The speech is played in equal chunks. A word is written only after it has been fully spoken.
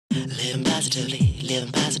living positively,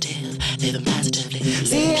 living positive, living positively.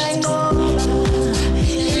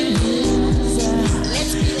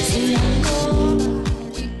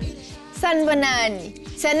 Sanibonani,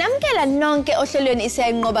 siyanamkela nonke ohlelweni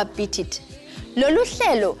Siyayinqoba beat it. Lolu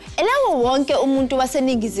hlelo elawo wonke umuntu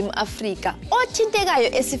waseningizimu Afrika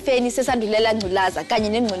othintekayo esifeni sesandulela ngculaza kanye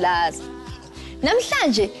nengculaza.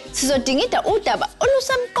 Namhlanje sizodingida udaba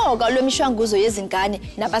olusemqoka lwemishwanguzo yezingane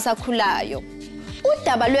nabasakhulayo.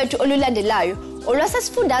 Udaba lwethu olulandelayo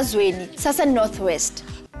olwasesifundazweni sase-Northwest.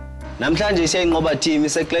 Namhlanje Siyayinqoba team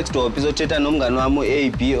ise-Klerksdorp izothetha nomngane wami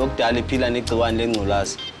u-Abie okudala iphila negciwane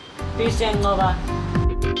lengculaza. Siyayinqoba.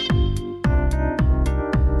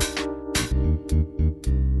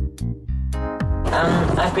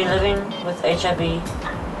 I've been living with HIV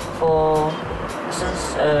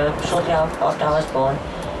since shortly after I was born,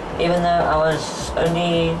 even though I was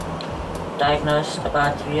only diagnosed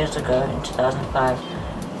about 3 years ago in 2005.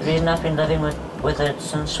 The reason I've been living with it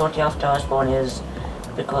since shortly after I was born is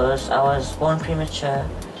because I was born premature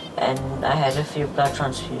and I had a few blood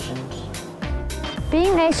transfusions.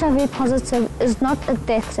 Being HIV positive is not a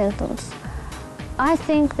death sentence. I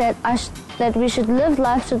think that that we should live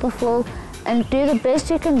life to the full and do the best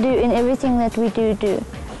we can do in everything that we do.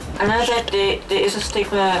 I know that there is a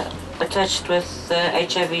stigma attached with the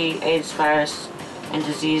HIV/AIDS virus and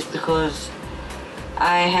disease because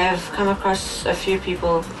I have come across a few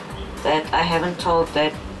people that I haven't told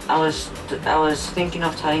that I was thinking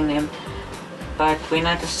of telling them, but when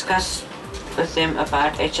I discuss with them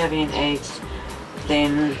about HIV and AIDS,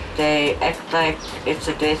 then they act like it's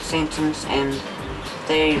a death sentence and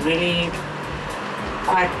they really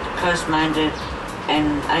quite close-minded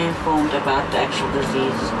and uninformed about the actual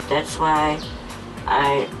disease. That's why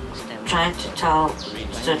I try to tell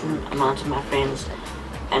a certain amount of my friends,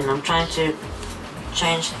 and I'm trying to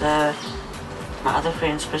change my other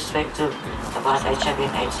friends' perspective about HIV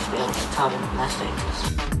and AIDS to be able to tell them my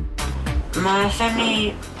status. My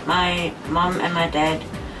family, my mom and my dad,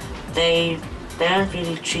 they don't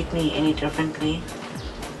really treat me any differently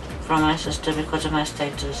from my sister because of my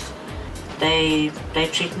status. They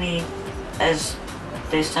treat me as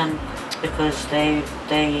their son because they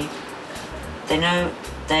know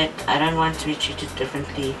that I don't want to be treated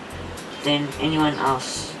differently than anyone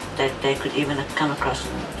else that they could even come across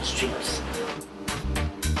in the streets.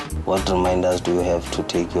 What reminders do you have to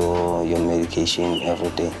take your medication every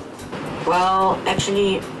day? Well,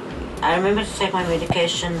 actually, I remember to take my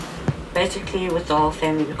medication basically with the whole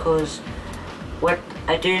family because what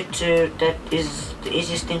I do that is the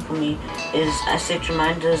easiest thing for me is I set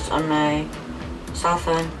reminders on my cell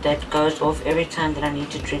phone that goes off every time that I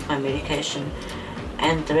need to drink my medication,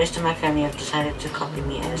 and the rest of my family have decided to copy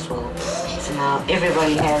me as well. So now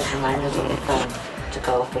everybody has reminders on their phone to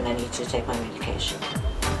go off when I need to take my medication.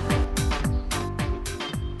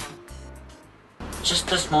 Just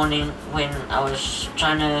this morning when I was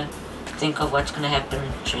trying to think of what's going to happen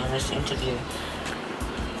during this interview,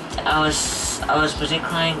 I was busy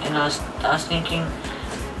crying and I was thinking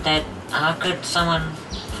that how could someone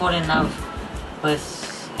fall in love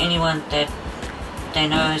with anyone that they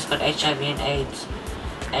know has got HIV and AIDS,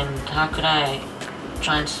 and how could I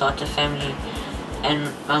try and start a family?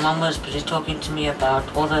 And my mom was busy talking to me about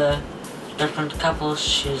all the different couples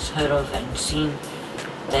she's heard of and seen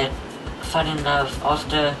that fell in love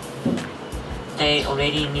after they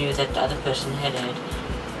already knew that the other person had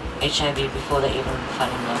HIV before they even fell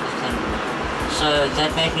in love with them. So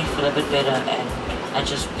that made me feel a bit better, and I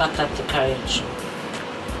just plucked up the courage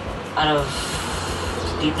out of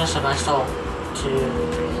the deepness of my soul to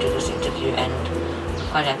do this interview, and I'm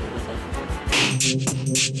quite happy with it.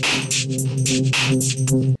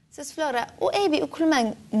 Sis Flora, Abie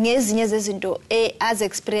ukhuluma ngezinye zezinto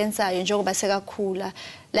az-experienceayo njengoba sekakhula.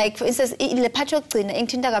 Like for instance, le part yokugcina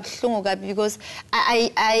engithinta kabuhlungu kabi because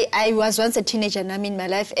I was once a teenager nami in my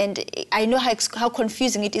life, and I know how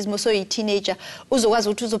confusing it is most of a teenager uzokwazi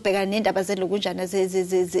ukuthi uzobhekana nendaba zelokunjana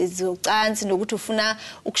zezocansi nokuthi ufuna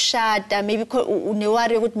ukushada, maybe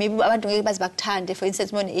unewari ukuthi maybe abantu ngeke baze bakuthande, for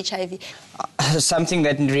instance more HIV. Something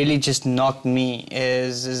that really just knocked me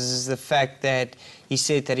is the fact that he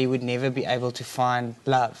said that he would never be able to find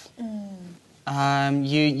love.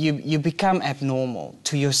 You become abnormal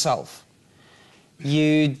to yourself.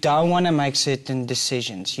 You don't want to make certain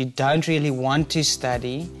decisions. You don't really want to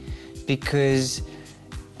study because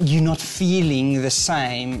you're not feeling the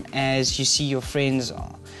same as you see your friends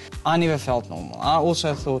are. I never felt normal. I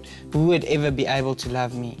also thought, who would ever be able to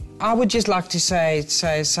love me? I would just like to say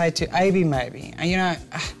to Abie maybe, you know,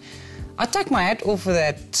 I take my hat off for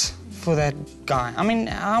for that guy. I mean,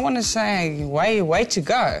 I want to say way to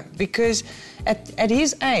go, because at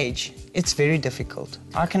his age, it's very difficult.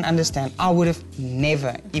 I can understand. I would have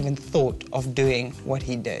never even thought of doing what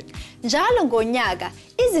he did. Njalo ngonyaka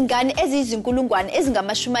izingane eziyizinkulungwane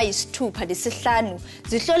ezingama-65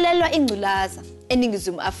 zihlolelwa ingculaza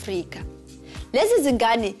eNingizimu Afrika. Lezi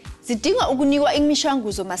zingane zidinga ukunikwa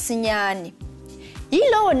imishwanguzo masinyane.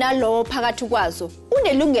 Yilowo nalowo phakathi kwazo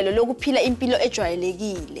unelungelo lokuphila impilo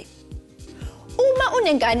ejwayelekile. Uma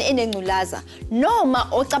unengane enengculaza noma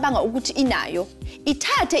ocabanga ukuthi inayo,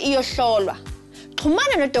 ithathe iyohlolwa.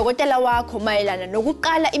 Xhumana nodokotela wakho mayelana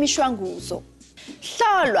nokuqala imishwanguzo.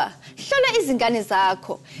 Hlola izingane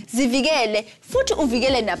zakho, zivikele futhi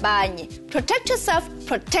uvikele nabanye. Protect yourself,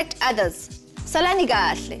 protect others. Salani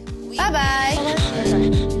kahle. Bye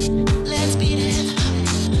bye.